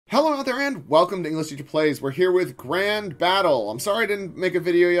there, and welcome to English Teacher Plays. We're here with Grand Battle. I'm sorry I didn't make a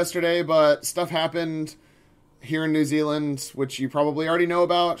video yesterday, but stuff happened here in New Zealand, which you probably already know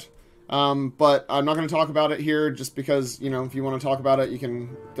about. But I'm not going to talk about it here just because, you know, if you want to talk about it, you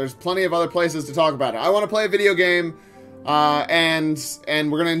can. There's plenty of other places to talk about it. I want to play a video game, and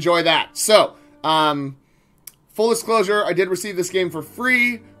we're going to enjoy that. So, full disclosure, I did receive this game for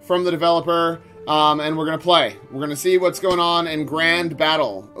free from the developer. And we're going to play. We're going to see what's going on in Grand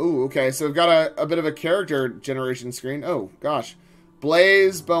Battle. Ooh, okay, so we've got a bit of a character generation screen. Oh, gosh.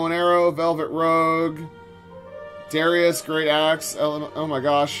 Blaze, Bow and Arrow, Velvet Rogue, Darius, Great Axe. Oh my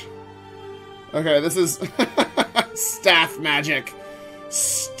gosh. Okay, this is Staff Magic.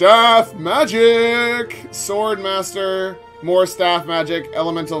 Staff Magic! Sword Master, more Staff Magic,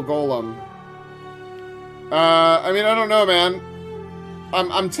 Elemental Golem. I mean, I don't know, man.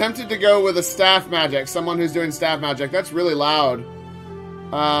 I'm tempted to go with a staff magic. Someone who's doing staff magic. That's really loud.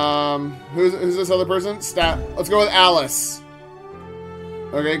 Who's this other person? Let's go with Alice.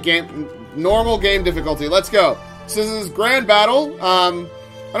 Okay, normal game difficulty. Let's go. So this is Grand Battle. I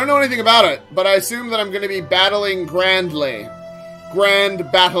don't know anything about it, but I assume that I'm going to be battling grandly. Grand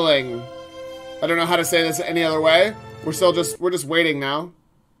battling. I don't know how to say this any other way. We're just waiting now.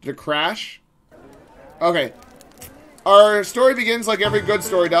 Did it crash? Okay. Our story begins like every good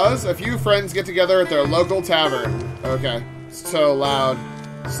story does. A few friends get together at their local tavern. Okay. So loud.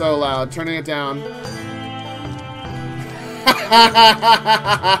 So loud. Turning it down.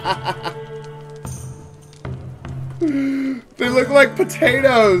 They look like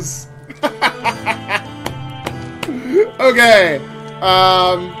potatoes. Okay.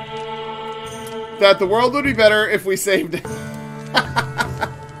 That the world would be better if we saved it.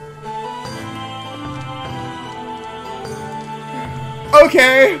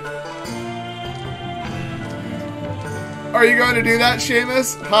 Okay. Are you going to do that,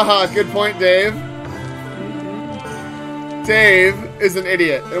 Seamus? Haha, good point, Dave. Dave is an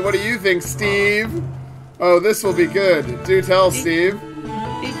idiot. And what do you think, Steve? Oh, this will be good. Do tell, Steve.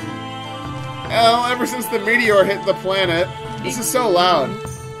 Well, ever since the meteor hit the planet, this is so loud.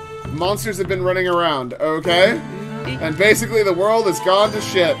 Monsters have been running around, okay? And basically the world has gone to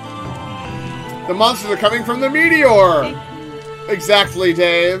shit. The monsters are coming from the meteor! Exactly,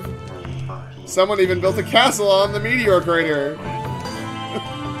 Dave. Someone even built a castle on the meteor crater.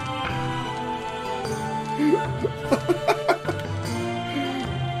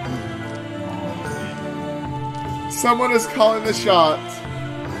 Someone is calling the shots.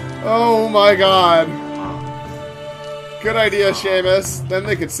 Oh my god. Good idea, Seamus. Then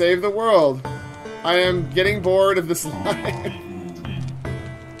they could save the world. I am getting bored of this life.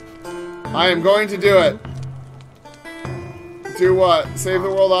 I am going to do it. Do what? Save the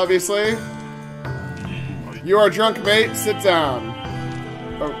world, obviously. You are drunk, mate. Sit down.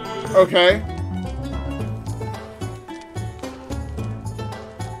 Oh, okay.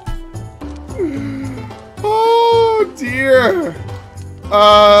 Oh, dear.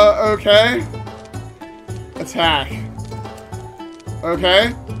 Okay. Attack.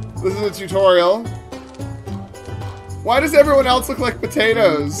 Okay. This is a tutorial. Why does everyone else look like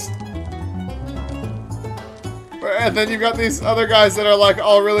potatoes? And then you've got these other guys that are like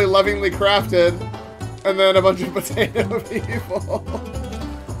all really lovingly crafted, and then a bunch of potato people.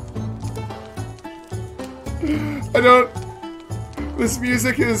 This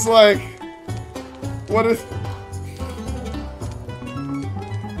music is like, what is,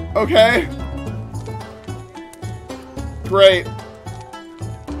 okay. Great.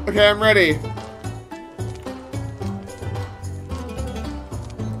 Okay, I'm ready.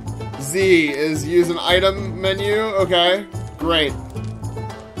 Z is use an item menu. Okay, great.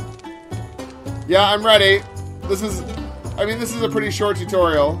 Yeah, I'm ready. This is a pretty short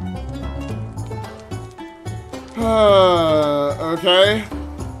tutorial. Okay.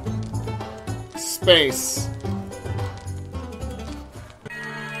 Space.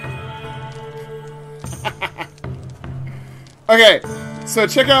 Okay, so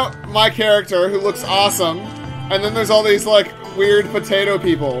check out my character who looks awesome, and then there's all these like weird potato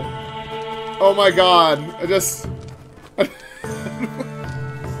people. Oh my god, I just...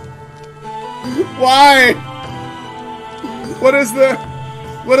 Why? What are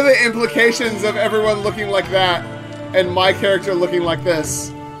the implications of everyone looking like that and my character looking like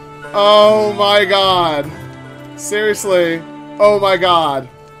this? Oh my god. Seriously. Oh my god.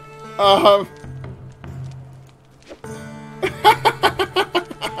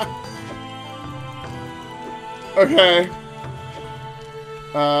 Okay.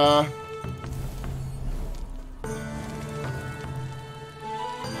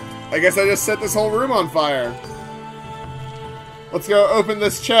 I guess I just set this whole room on fire. Let's go open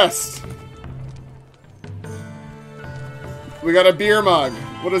this chest. We got a beer mug.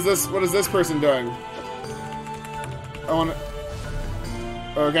 What is this? What is this person doing? I want to...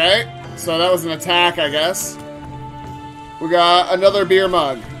 Okay. So that was an attack, I guess. We got another beer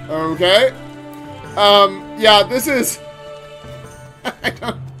mug. Okay. Yeah, this is...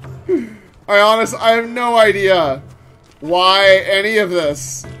 I have no idea why any of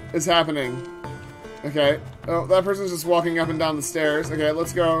this is happening. Okay. Oh, that person's just walking up and down the stairs. Okay,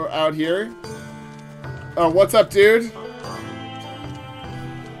 let's go out here. Oh, what's up, dude?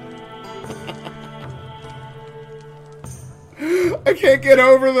 I can't get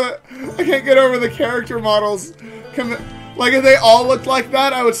over the character models. Like, if they all looked like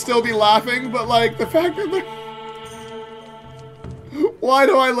that, I would still be laughing, but like the fact that they're... Why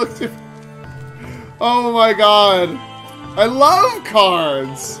do I look different? Oh my god. I love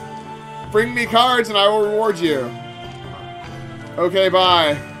cards. Bring me cards and I will reward you. Okay,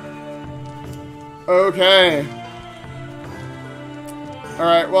 bye. Okay.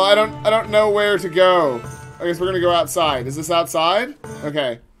 Alright, well I don't know where to go. I guess we're gonna go outside. Is this outside?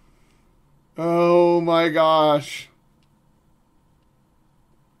 Okay. Oh my gosh.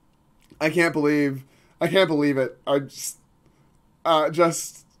 I can't believe it.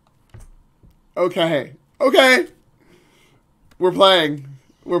 Okay. Okay. We're playing.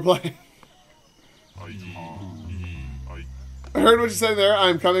 I heard what you said there.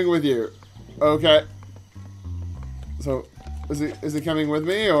 I'm coming with you. Okay. So, is he coming with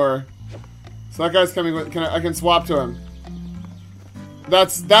me, or... So that guy's coming with... I can swap to him.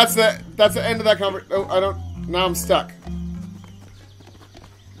 That's the end of that conversation. Oh, now I'm stuck.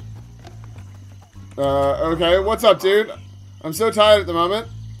 Okay. What's up, dude? I'm so tired at the moment.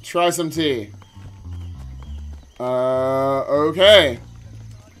 Try some tea. Okay.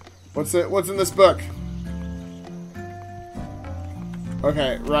 What's in this book?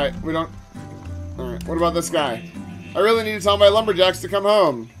 Okay, right. We don't... Alright, what about this guy? I really need to tell my lumberjacks to come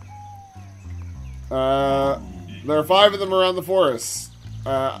home. There are 5 of them around the forest.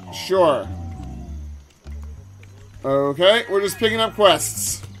 Sure. Okay, we're just picking up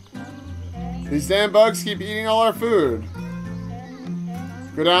quests. These damn bugs keep eating all our food.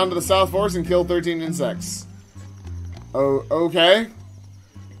 Go down to the South Forest and kill 13 insects. Oh, okay.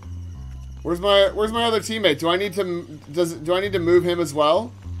 Where's my other teammate? Do I need to move him as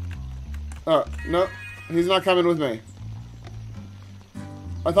well? Oh, no. He's not coming with me.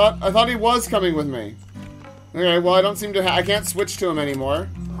 I thought he was coming with me. Okay, well I don't seem to I can't switch to him anymore.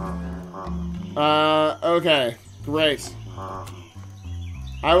 Okay. Great.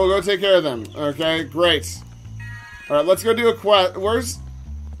 I will go take care of them. Okay, great. Alright, let's go do a quest.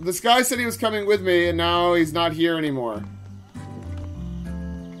 This guy said he was coming with me, and now he's not here anymore.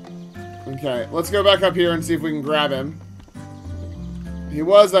 Okay, let's go back up here and see if we can grab him. He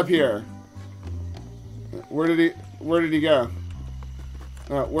was up here. Where did he go?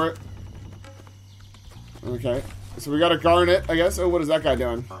 Where? Okay, so we got a garnet, I guess. Oh, what is that guy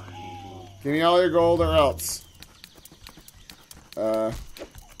doing? Give me all your gold or else.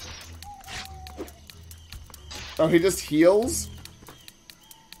 Oh, he just heals?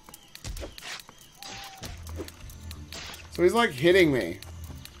 So he's like hitting me.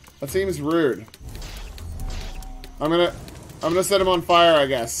 That seems rude. I'm gonna set him on fire, I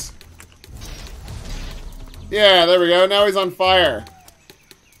guess. Yeah, there we go. Now he's on fire.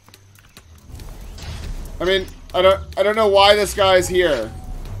 I mean, I don't know why this guy's here.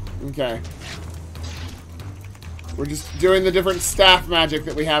 Okay. We're just doing the different staff magic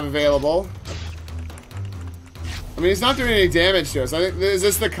that we have available. I mean, he's not doing any damage to us. I think, is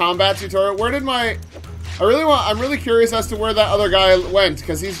this the combat tutorial? Where did my... I'm really curious as to where that other guy went,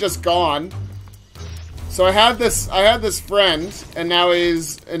 because he's just gone. So I had this friend, and now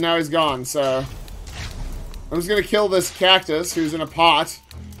he's gone, so... I'm just gonna kill this cactus who's in a pot.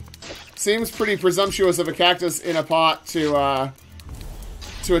 Seems pretty presumptuous of a cactus in a pot to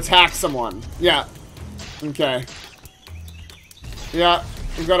attack someone. Yeah. Okay. Yeah,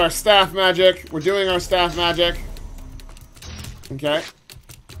 we've got our staff magic. We're doing our staff magic. Okay.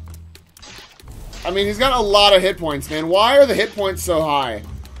 I mean, he's got a lot of hit points, man. Why are the hit points so high?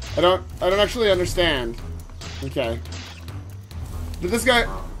 I don't actually understand. Okay. Did this guy...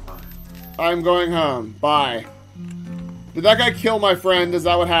 I'm going home. Bye. Did that guy kill my friend? Is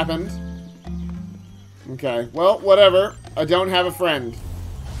that what happened? Okay. Well, whatever. I don't have a friend.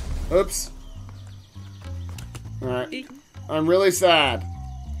 Oops. Alright. I'm really sad.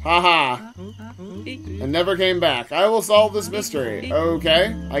 Haha. And never came back. I will solve this mystery.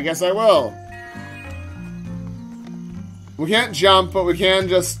 Okay. I guess I will. We can't jump, but we can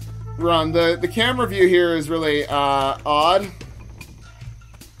just run. The camera view here is really odd.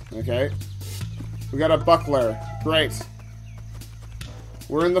 Okay. We got a buckler. Great.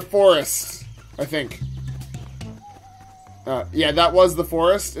 We're in the forest, I think. Yeah, that was the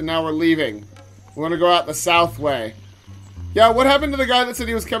forest, and now we're leaving. We want to go out the south way. Yeah, what happened to the guy that said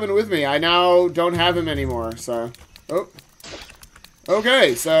he was coming with me? I now don't have him anymore, so... Oh.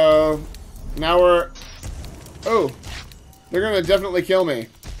 Okay, so... Now we're... Oh. They're gonna definitely kill me.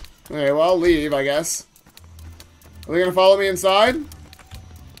 Okay, well, I'll leave, I guess. Are they gonna follow me inside?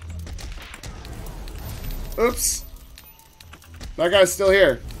 Oops. That guy's still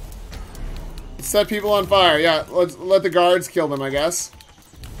here. Let's set people on fire. Yeah, let's let the guards kill them, I guess.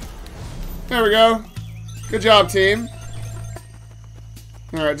 There we go. Good job, team.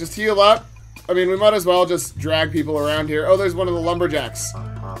 Alright, just heal up. I mean, we might as well just drag people around here. Oh, there's one of the lumberjacks.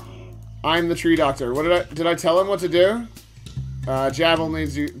 I'm the tree doctor. What did I tell him what to do? Javel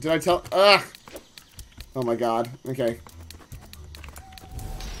needs you. Did I tell? Ugh. Oh my god. Okay.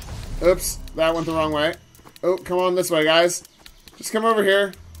 Oops, that went the wrong way. Oh, come on this way, guys. Just come over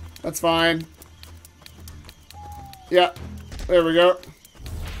here. That's fine. Yeah, there we go.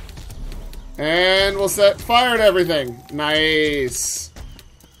 And we'll set fire to everything. Nice.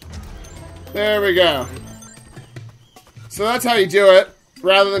 There we go. So that's how you do it.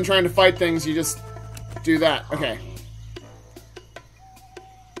 Rather than trying to fight things, you just do that. Okay.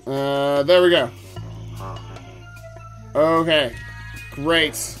 There we go. Okay.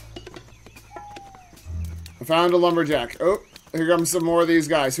 Great. I found a lumberjack. Oh, here comes some more of these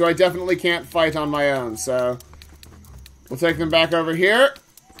guys, who I definitely can't fight on my own, so... We'll take them back over here.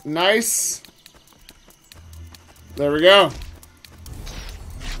 Nice. There we go.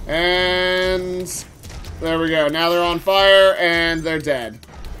 And... There we go. Now they're on fire, and they're dead.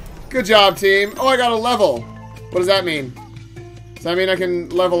 Good job, team. Oh, I got a level. What does that mean? Does that mean I can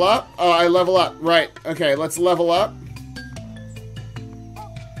level up? Oh, I level up. Right. Okay, let's level up.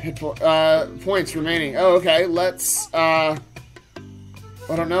 Hit points remaining. Oh, okay. Let's, I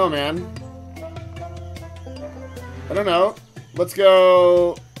don't know, man. I don't know. Let's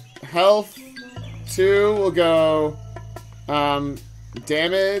go health 2. We'll go,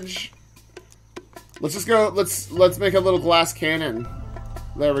 damage. Let's just go, let's make a little glass cannon.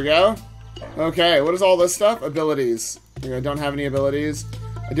 There we go. Okay, what is all this stuff? Abilities. Okay, I don't have any abilities.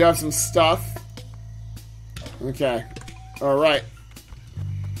 I do have some stuff. Okay. Alright.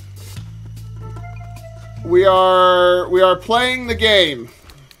 We are playing the game.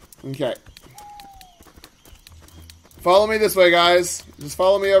 Okay. Follow me this way, guys. Just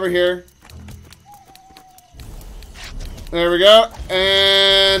follow me over here. There we go.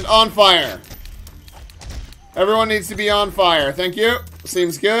 And on fire. Everyone needs to be on fire. Thank you.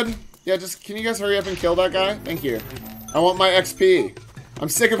 Seems good. Yeah, just, can you guys hurry up and kill that guy? Thank you. I want my XP. I'm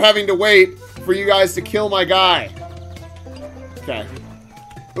sick of having to wait for you guys to kill my guy. Okay.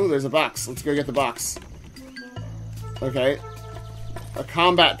 Ooh, there's a box. Let's go get the box. Okay. A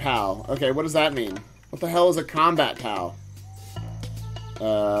combat pal. Okay, what does that mean? What the hell is a combat pal?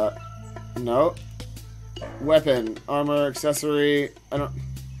 No. Weapon. Armor. Accessory. I don't...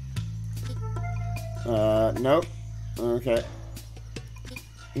 nope. Okay.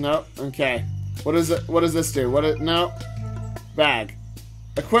 Nope. Okay. What is it? What does this do? What? No. Bag.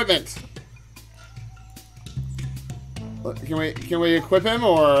 Equipment. Can we equip him,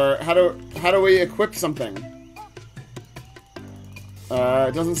 or how do we equip something?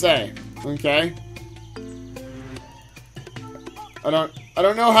 It doesn't say. Okay. I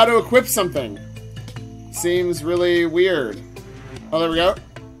don't know how to equip something. Seems really weird. Oh, there we go.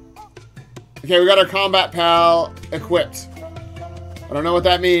 Okay, we got our combat pal equipped. I don't know what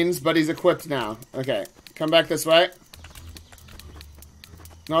that means, but he's equipped now. Okay, come back this way.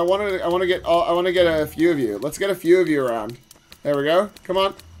 No, I want to get a few of you. Let's get a few of you around. There we go. Come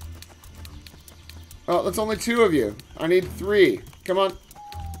on. Oh, that's only 2 of you. I need 3. Come on.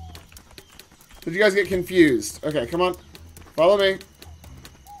 Did you guys get confused? Okay, come on. Follow me.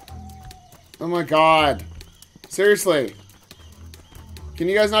 Oh my god. Seriously. Can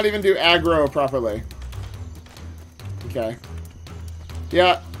you guys not even do aggro properly? Okay.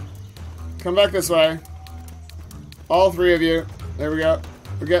 Yeah. Come back this way. All 3 of you. There we go.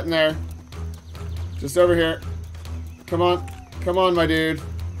 We're getting there. Just over here. Come on. Come on, my dude.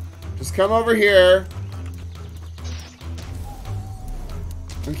 Just come over here.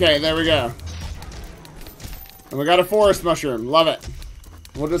 Okay, there we go. And we got a forest mushroom. Love it.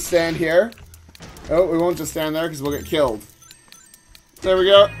 We'll just stand here. Oh, we won't just stand there because we'll get killed. There we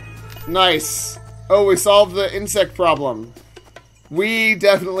go. Nice. Oh, we solved the insect problem. We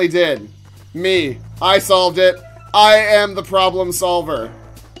definitely did. Me. I solved it. I am the problem solver.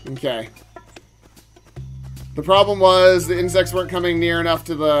 Okay. The problem was the insects weren't coming near enough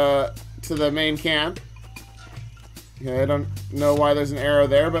to the main camp. Okay, I don't know why there's an arrow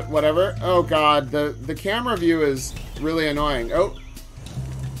there, but whatever. Oh god, the camera view is really annoying. Oh,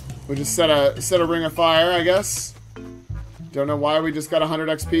 we just set a ring of fire, I guess. Don't know why we just got 100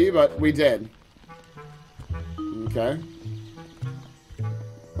 XP, but we did. Okay.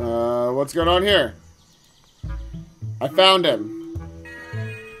 What's going on here? I found him.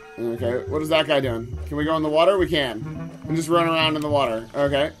 Okay, what is that guy doing? Can we go in the water? We can. And just run around in the water.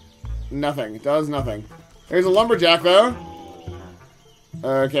 Okay. Nothing. It does nothing. There's a lumberjack, though.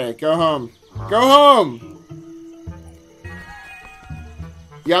 Okay, go home. Go home!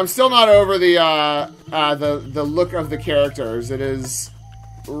 Yeah, I'm still not over the look of the characters. It is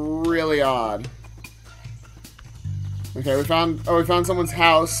really odd. Okay, we found someone's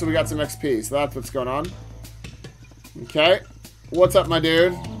house, so we got some XP. So that's what's going on. Okay. What's up, my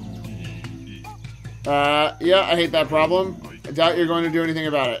dude? Yeah, I hate that problem. I doubt you're going to do anything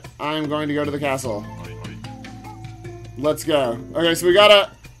about it. I'm going to go to the castle. Let's go. Okay, so we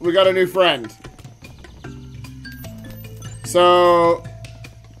got a new friend. So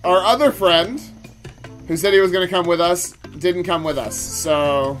our other friend, who said he was going to come with us, didn't come with us.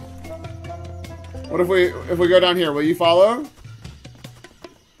 So what if we go down here? Will you follow?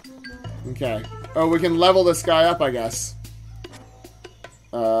 Okay. Oh, we can level this guy up, I guess.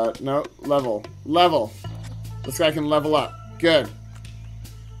 No, level. Level. This guy can level up. Good.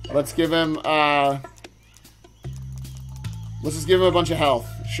 Let's give him, let's just give him a bunch of health.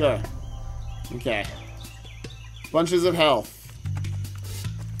 Sure. Okay. Bunches of health.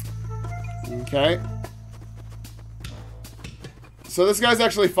 Okay. So this guy's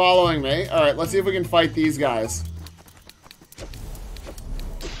actually following me. Alright, let's see if we can fight these guys.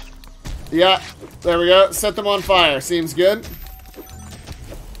 Yeah, there we go. Set them on fire. Seems good.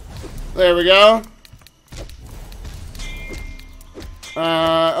 There we go.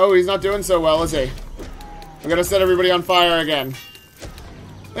 Oh, he's not doing so well, is he? I'm gonna set everybody on fire again.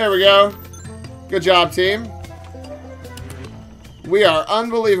 There we go. Good job, team. We are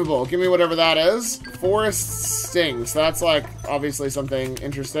unbelievable. Give me whatever that is. Forest stings. That's like, obviously something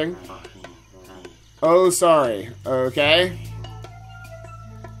interesting. Oh, sorry. Okay.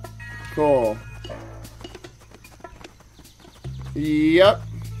 Cool. Yep.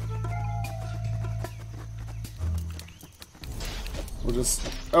 We'll just...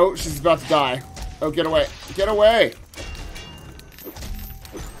 Oh, she's about to die. Oh, get away. Get away!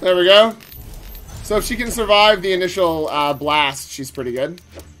 There we go. So if she can survive the initial blast, she's pretty good.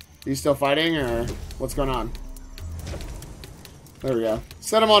 Are you still fighting, or what's going on? There we go.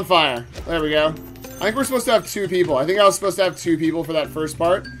 Set him on fire. There we go. I think we're supposed to have 2 people. I think I was supposed to have 2 people for that first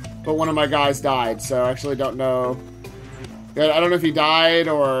part, but one of my guys died, so I actually don't know. I don't know if he died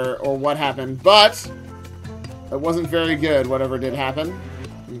or what happened, but it wasn't very good, whatever did happen.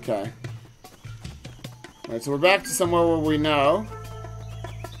 Okay. Alright, so we're back to somewhere where we know.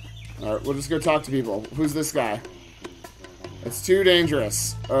 Alright, we'll just go talk to people. Who's this guy? It's too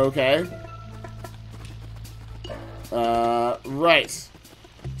dangerous. Okay. Right.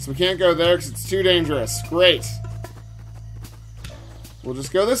 So we can't go there because it's too dangerous. Great. We'll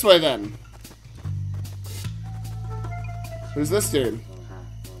just go this way then. Who's this dude?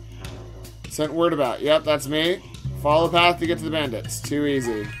 Sent word about. Yep, that's me. Follow the path to get to the bandits. Too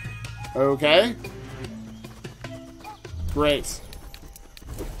easy. Okay. Great.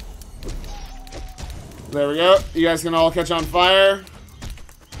 There we go. You guys can all catch on fire.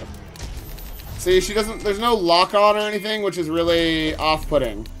 See, she doesn't... There's no lock on or anything, which is really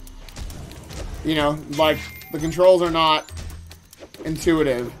off-putting. You know, like, the controls are not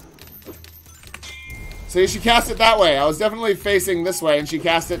intuitive. See, she cast it that way. I was definitely facing this way, and she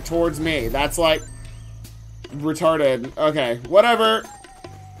cast it towards me. That's, like, retarded. Okay, whatever.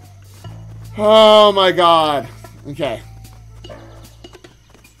 Oh, my God. Okay.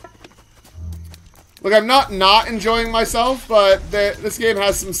 Look, I'm not enjoying myself, but this game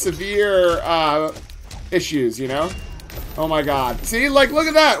has some severe issues, you know? Oh my god. See, like, look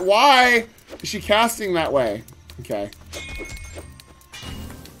at that! Why is she casting that way? Okay.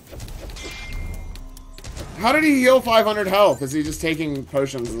 How did he heal 500 health? Is he just taking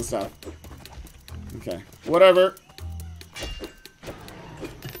potions and stuff? Okay. Whatever.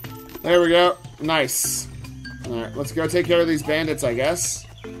 There we go. Nice. Alright, let's go take care of these bandits, I guess.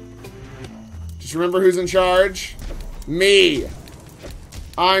 Just remember who's in charge? Me!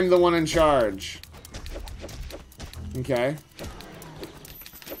 I'm the one in charge. Okay.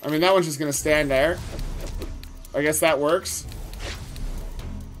 I mean, that one's just gonna stand there. I guess that works.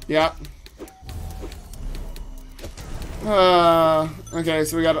 Yep. Okay,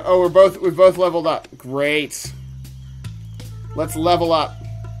 so we got. Oh, we've both leveled up. Great. Let's level up.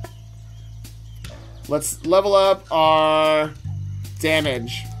 Let's level up our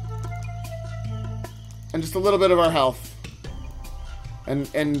damage and just a little bit of our health. And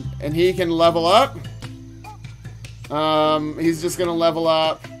he can level up. He's just gonna level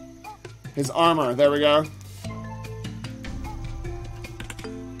up his armor. There we go.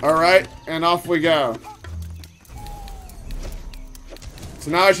 All right, and off we go.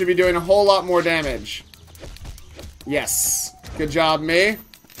 So now I should be doing a whole lot more damage. Yes. Good job, me.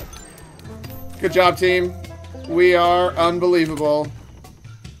 Good job, team. We are unbelievable.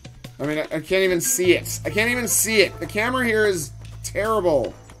 I mean, I can't even see it. I can't even see it. The camera here is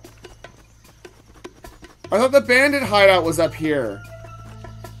terrible. I thought the bandit hideout was up here.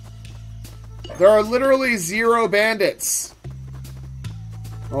 There are literally 0 bandits.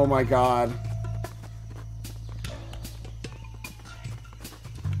 Oh my god.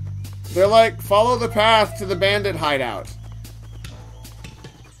 They're like, follow the path to the bandit hideout.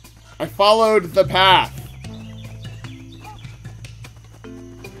 I followed the path.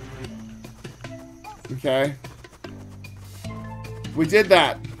 Okay. We did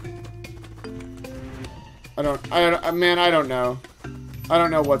that. Man, I don't know. I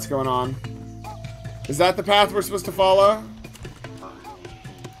don't know what's going on. Is that the path we're supposed to follow?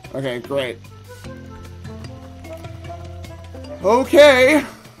 Okay, great. Okay.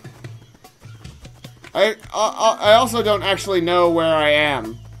 I also don't actually know where I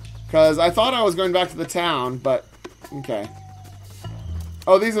am. Because I thought I was going back to the town, but... Okay.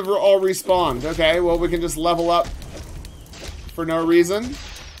 Oh, these have all respawned. Okay, well, we can just level up for no reason.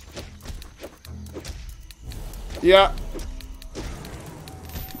 Yeah.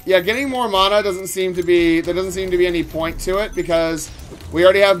 Yeah, getting more mana doesn't seem to be... There doesn't seem to be any point to it, because we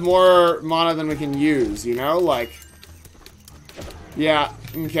already have more mana than we can use, you know? Like... Yeah,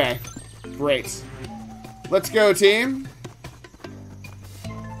 okay. Great. Let's go, team.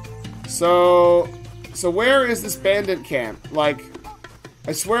 So where is this bandit camp? Like,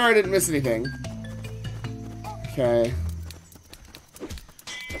 I swear I didn't miss anything. Okay.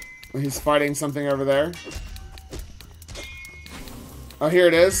 He's fighting something over there. Oh, here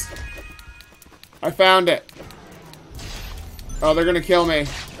it is. I found it. Oh, they're gonna kill me.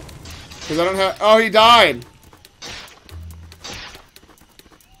 Because I don't have... Oh, he died!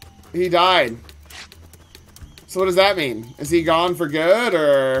 He died. So what does that mean? Is he gone for good,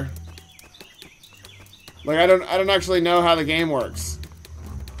 or... Like, I don't actually know how the game works.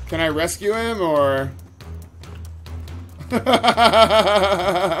 Can I rescue him, or... Look,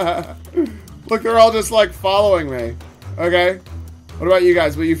 they're all just, like, following me. Okay. What about you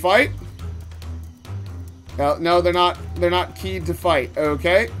guys? Will you fight? No, they're not keyed to fight.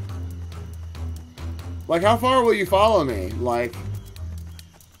 Okay. Like, how far will you follow me? Like...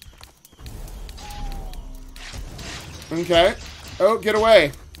 Okay. Oh, get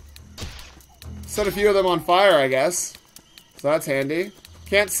away. Set a few of them on fire, I guess. So that's handy.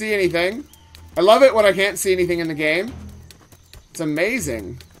 Can't see anything. I love it when I can't see anything in the game. It's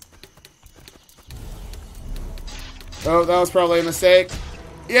amazing. Oh, that was probably a mistake.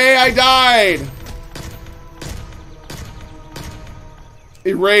 Yay, I died!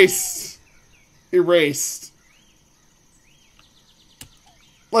 Erased. Erased.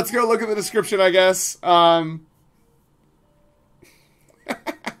 Let's go look at the description, I guess.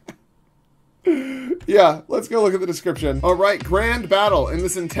 Yeah, let's go look at the description. Alright, Grand Battle. In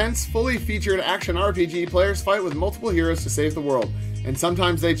this intense, fully featured action RPG, players fight with multiple heroes to save the world. And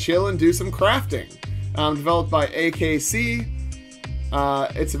sometimes they chill and do some crafting. Developed by AKC.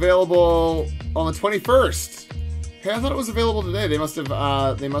 It's available on the 21st. Hey, I thought it was available today. They must have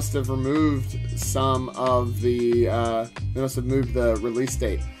removed some of the, they must have moved the release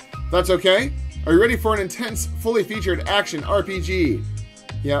date. That's okay. Are you ready for an intense, fully featured action RPG?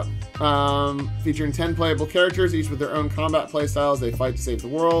 Yep. Featuring 10 playable characters, each with their own combat playstyles. They fight to save the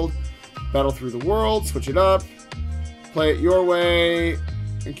world, battle through the world, switch it up, play it your way.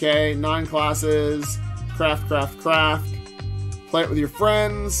 Okay, 9 classes, craft. Play it with your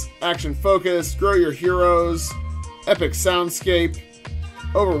friends, action focused, grow your heroes, epic soundscape,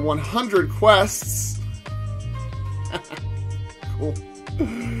 over 100 quests. Cool.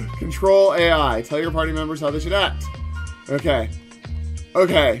 Control AI. Tell your party members how they should act. Okay.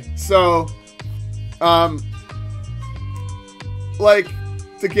 Okay, so, like,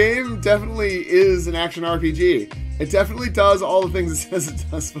 the game definitely is an action RPG. It definitely does all the things it says it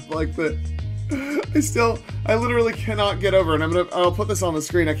does, but, like, I literally cannot get over it. I'll put this on the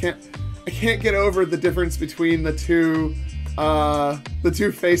screen. I can't get over the difference between the two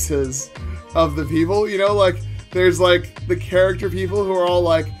faces of the people, you know, like, there's like the character people who are all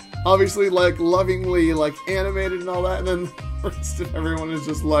like obviously like lovingly like animated and all that, and then the rest of everyone is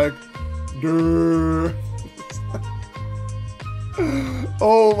just like, durr.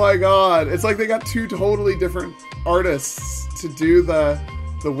 Oh my god, it's like they got two totally different artists to do the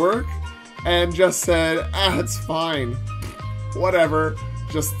work and just said, ah, it's fine, whatever,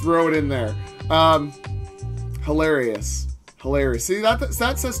 just throw it in there. Hilarious. See,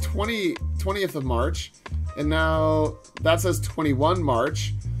 that says 20th of March, and now that says 21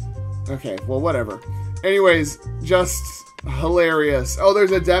 March. Okay, well, whatever. Anyways, just hilarious. Oh,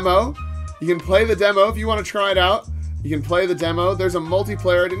 there's a demo. You can play the demo if you want to try it out. You can play the demo. There's a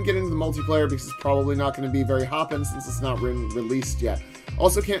multiplayer. I didn't get into the multiplayer because it's probably not going to be very hopping since it's not released yet.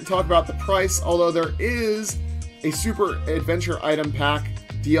 Also can't talk about the price, although there is a Super Adventure Item Pack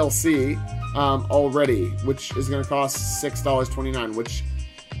DLC already, which is going to cost $6.29, which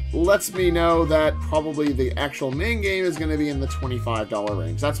lets me know that probably the actual main game is going to be in the $25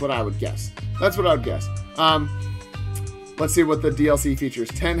 range. That's what I would guess. Let's see what the DLC features.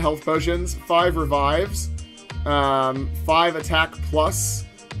 10 health potions, 5 revives, 5 attack plus,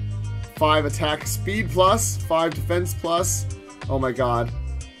 5 attack speed plus, 5 defense plus. Oh my god.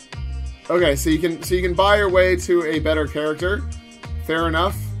 Okay, so you can buy your way to a better character. Fair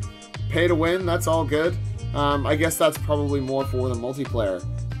enough. Pay to win, that's all good. I guess that's probably more for the multiplayer.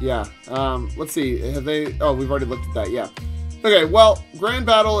 Yeah. Let's see. Have they... Oh, we've already looked at that. Yeah. Okay, well, Grand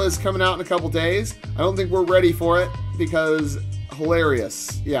Battle is coming out in a couple days. I don't think we're ready for it because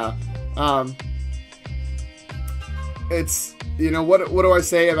hilarious. Yeah. It's... You know, what do I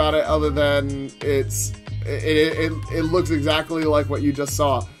say about it other than it looks exactly like what you just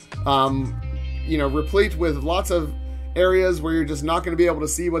saw. You know, replete with lots of areas where you're just not going to be able to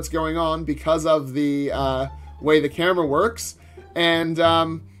see what's going on because of the way the camera works, and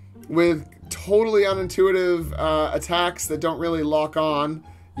with totally unintuitive attacks that don't really lock on.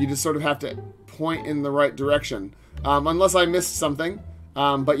 You just sort of have to point in the right direction, unless I missed something.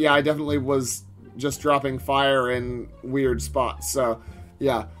 But yeah, I definitely was just dropping fire in weird spots. So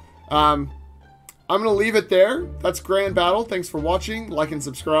yeah, I'm going to leave it there. That's Grand Battle. Thanks for watching. Like and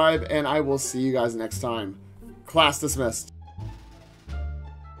subscribe, and I will see you guys next time. Class dismissed.